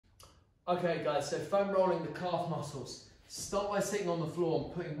Okay guys, so foam rolling the calf muscles. Start by sitting on the floor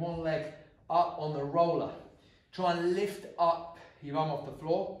and putting one leg up on the roller. Try and lift up your arm off the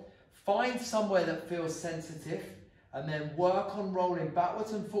floor. Find somewhere that feels sensitive and then work on rolling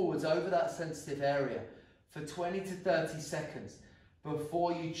backwards and forwards over that sensitive area for 20 to 30 seconds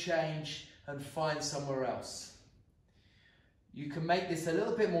before you change and find somewhere else. You can make this a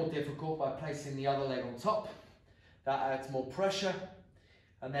little bit more difficult by placing the other leg on top. That adds more pressure.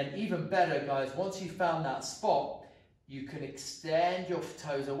 And then even better, guys, once you've found that spot, you can extend your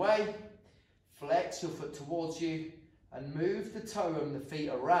toes away, flex your foot towards you, and move the toe and the feet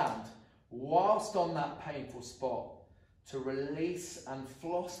around whilst on that painful spot to release and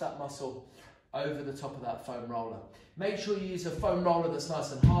floss that muscle over the top of that foam roller. Make sure you use a foam roller that's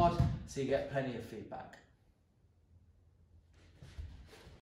nice and hard so you get plenty of feedback.